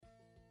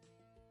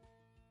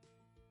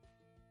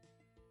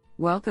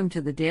Welcome to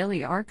the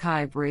Daily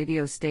Archive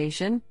radio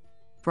station,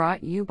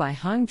 brought you by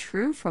Hung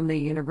Tru from the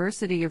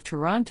University of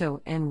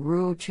Toronto and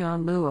Ruo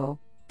Chun Luo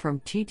from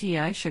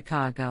TTI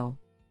Chicago.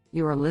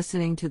 You are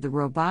listening to the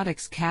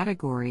Robotics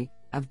category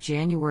of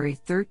January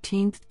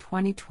 13,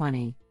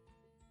 2020.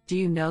 Do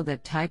you know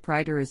that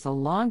typewriter is the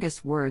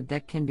longest word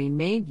that can be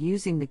made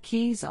using the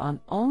keys on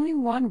only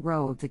one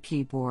row of the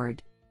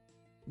keyboard?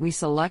 We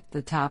select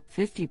the top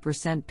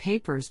 50%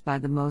 papers by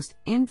the most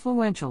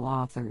influential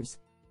authors.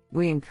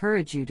 We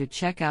encourage you to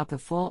check out the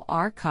full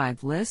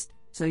archive list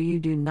so you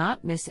do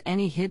not miss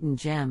any hidden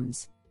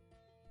gems.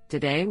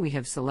 Today we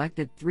have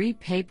selected 3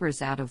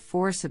 papers out of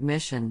 4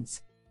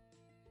 submissions.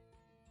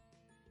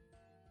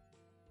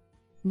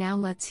 Now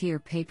let's hear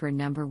paper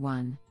number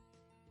 1.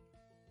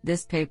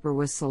 This paper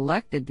was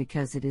selected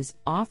because it is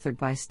authored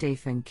by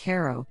Stephen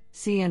Caro,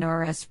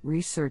 CNRS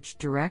Research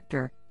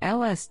Director,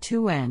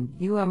 LS2N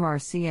UMR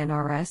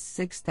CNRS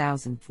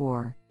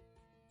 6004.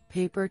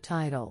 Paper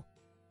title: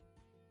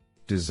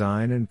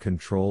 Design and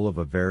Control of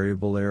a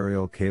Variable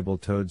Aerial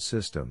Cable-Towed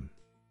System.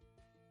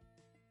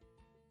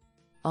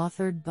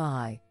 Authored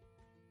by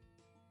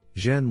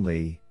Zhen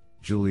Li,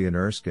 Julian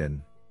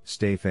Erskine,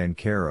 Stefan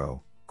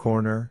Caro,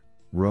 Corner,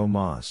 Ro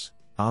Moss,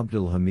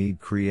 Abdulhamid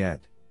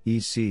Kriet,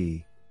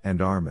 E.C.,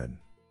 and Armin.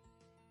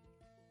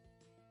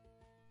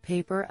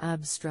 Paper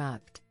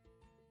abstract: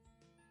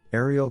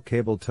 Aerial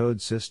Cable-Towed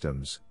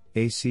Systems,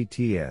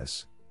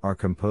 ACTS, are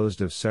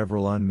composed of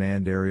several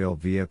unmanned aerial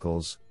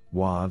vehicles,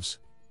 WAVs,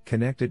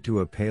 connected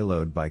to a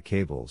payload by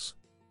cables.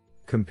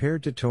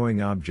 Compared to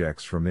towing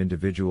objects from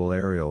individual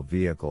aerial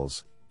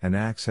vehicles, an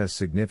ACS has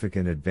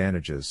significant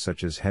advantages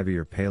such as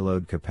heavier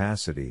payload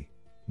capacity,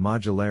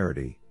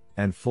 modularity,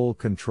 and full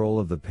control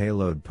of the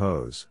payload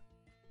pose.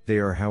 They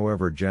are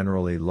however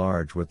generally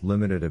large with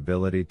limited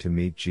ability to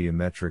meet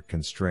geometric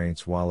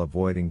constraints while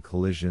avoiding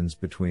collisions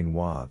between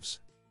WAVs.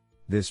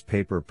 This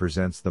paper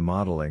presents the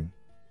modeling,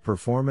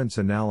 performance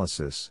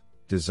analysis,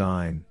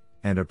 design,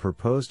 and a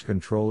proposed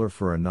controller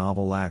for a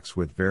novel ACS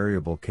with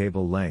variable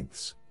cable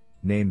lengths,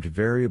 named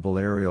Variable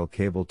Aerial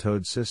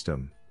Cable-Towed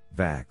System,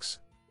 VACS.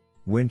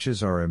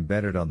 Winches are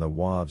embedded on the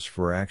WAVs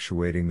for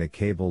actuating the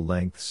cable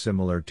length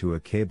similar to a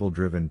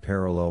cable-driven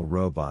parallel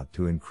robot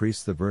to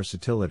increase the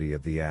versatility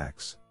of the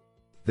ACS.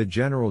 The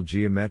general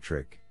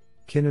geometric,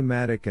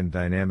 kinematic and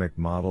dynamic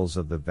models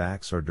of the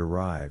VACS are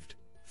derived,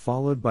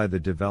 followed by the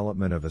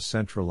development of a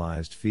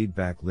centralized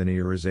feedback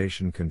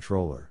linearization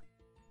controller.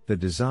 The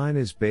design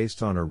is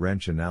based on a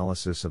wrench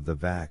analysis of the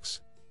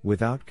VACS,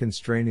 without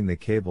constraining the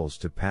cables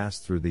to pass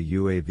through the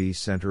UAV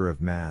center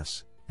of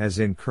mass, as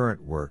in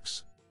current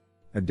works.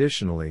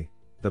 Additionally,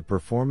 the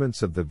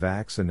performance of the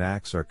VACS and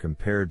ACS are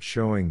compared,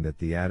 showing that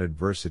the added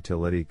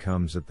versatility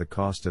comes at the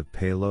cost of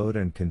payload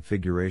and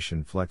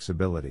configuration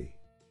flexibility.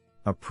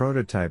 A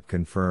prototype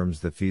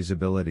confirms the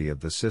feasibility of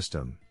the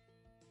system.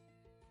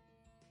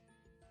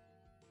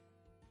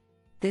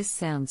 This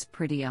sounds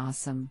pretty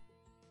awesome.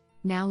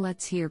 Now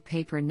let's hear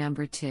paper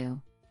number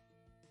 2.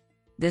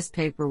 This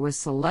paper was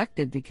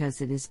selected because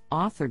it is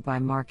authored by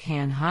Mark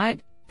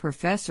Hanhide,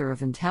 Professor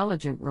of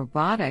Intelligent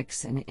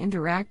Robotics and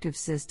Interactive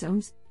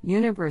Systems,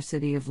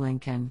 University of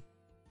Lincoln.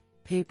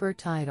 Paper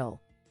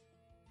title: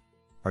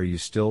 Are You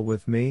Still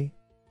With Me?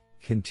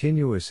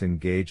 Continuous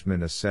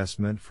Engagement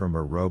Assessment from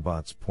a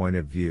Robot's Point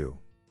of View.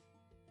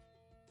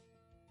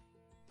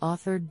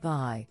 Authored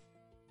by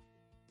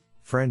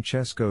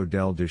Francesco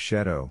Del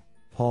Ducetto,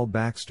 Paul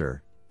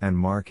Baxter, and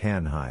Mark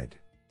Hanhide.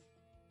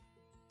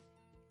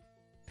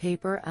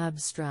 Paper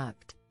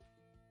abstract: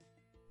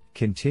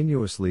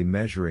 Continuously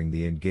measuring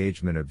the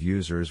engagement of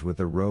users with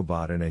a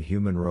robot in a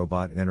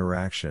human-robot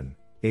interaction,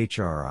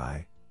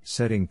 HRI,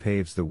 setting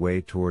paves the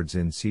way towards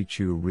in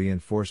situ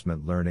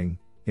reinforcement learning,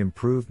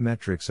 improved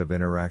metrics of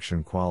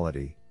interaction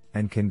quality,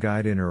 and can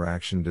guide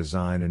interaction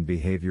design and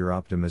behavior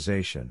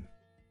optimization.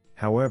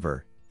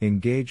 However,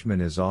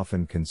 engagement is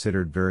often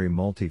considered very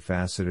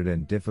multifaceted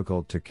and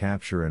difficult to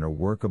capture in a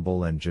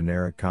workable and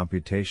generic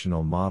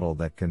computational model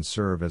that can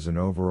serve as an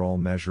overall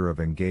measure of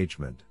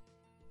engagement.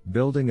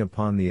 Building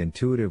upon the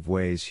intuitive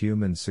ways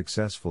humans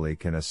successfully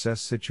can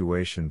assess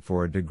situation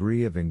for a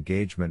degree of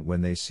engagement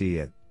when they see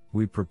it,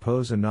 we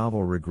propose a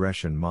novel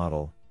regression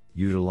model,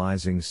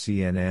 utilizing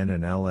CNN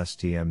and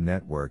LSTM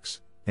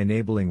networks,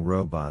 enabling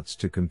robots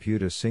to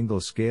compute a single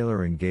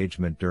scalar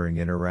engagement during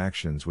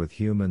interactions with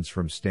humans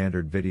from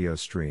standard video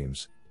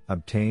streams,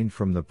 obtained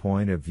from the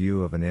point of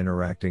view of an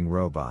interacting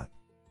robot.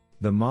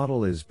 The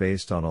model is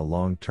based on a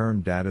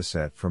long-term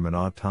dataset from an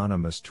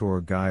autonomous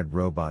tour guide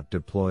robot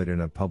deployed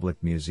in a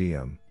public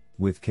museum,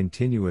 with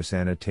continuous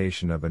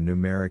annotation of a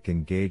numeric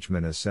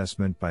engagement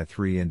assessment by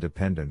 3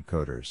 independent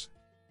coders.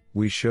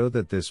 We show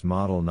that this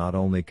model not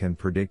only can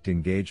predict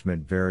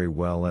engagement very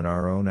well in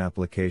our own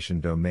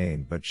application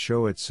domain but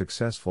show its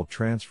successful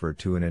transfer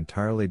to an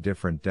entirely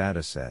different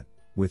dataset,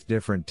 with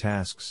different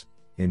tasks,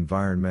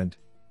 environment,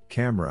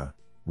 camera,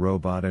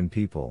 robot and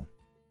people.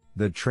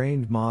 The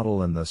trained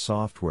model and the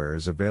software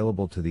is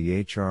available to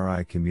the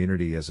HRI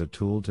community as a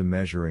tool to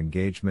measure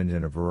engagement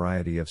in a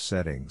variety of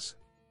settings.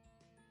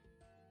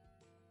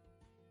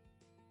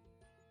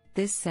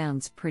 This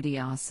sounds pretty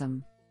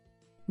awesome.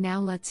 Now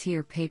let's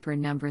hear paper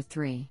number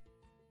 3.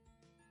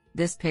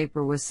 This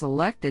paper was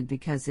selected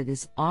because it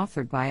is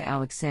authored by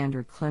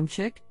Alexander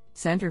Klimchik,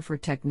 Center for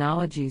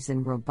Technologies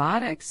in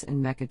Robotics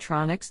and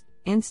Mechatronics,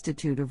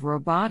 Institute of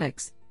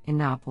Robotics,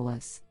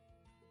 Innopolis.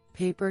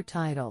 Paper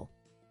title: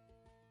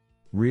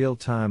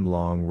 Real-time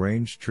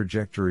long-range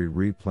trajectory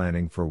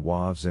replanning for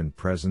WAVs in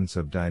presence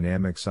of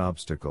dynamics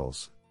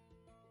obstacles.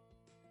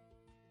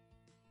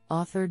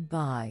 Authored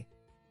by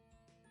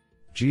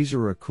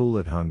Jezera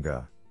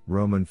Kulithunga,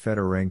 Roman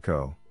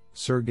Fedorenko,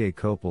 Sergei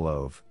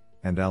Kopylov,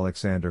 and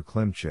Alexander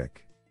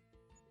Klimchik.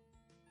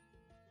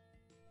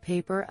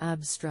 Paper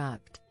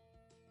abstract: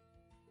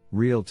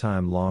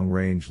 Real-time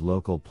long-range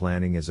local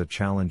planning is a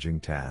challenging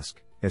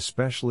task,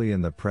 especially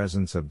in the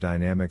presence of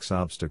dynamics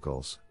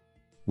obstacles.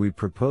 We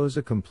propose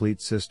a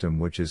complete system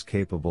which is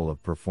capable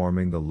of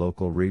performing the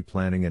local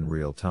replanning in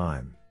real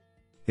time.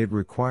 It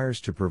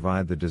requires to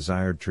provide the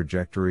desired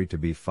trajectory to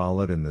be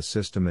followed in the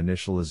system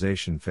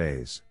initialization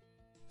phase.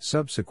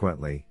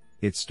 Subsequently,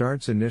 it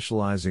starts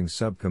initializing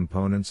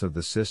subcomponents of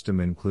the system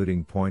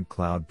including point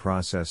cloud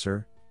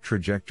processor,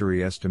 trajectory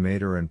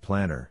estimator and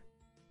planner.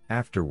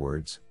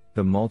 Afterwards,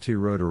 the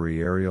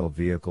multi-rotary aerial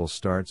vehicle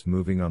starts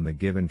moving on the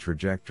given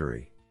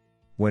trajectory.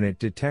 When it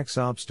detects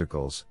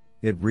obstacles,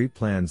 it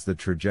replans the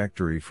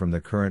trajectory from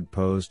the current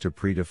pose to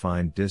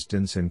predefined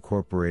distance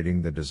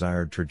incorporating the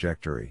desired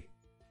trajectory.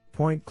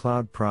 Point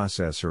cloud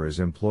processor is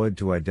employed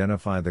to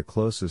identify the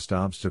closest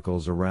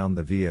obstacles around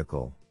the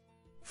vehicle.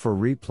 For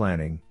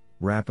replanning,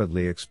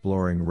 rapidly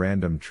exploring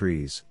random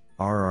trees,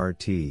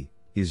 RRT,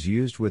 is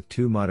used with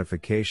 2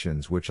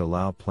 modifications which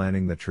allow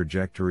planning the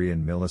trajectory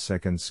in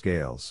millisecond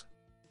scales.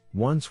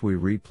 Once we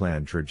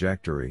replan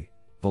trajectory,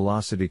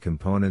 velocity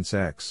components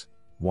x,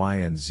 y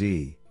and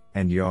z,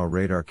 and yaw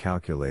rate are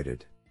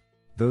calculated.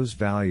 Those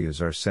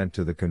values are sent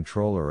to the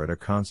controller at a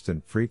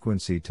constant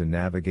frequency to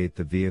navigate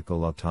the vehicle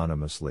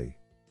autonomously.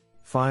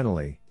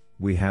 Finally,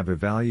 we have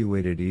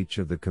evaluated each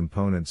of the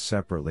components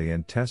separately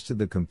and tested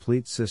the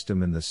complete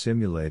system in the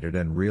simulated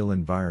and real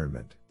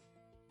environment.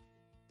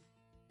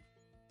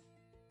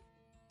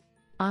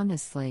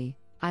 Honestly,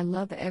 I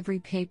love every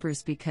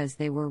papers because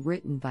they were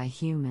written by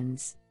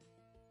humans.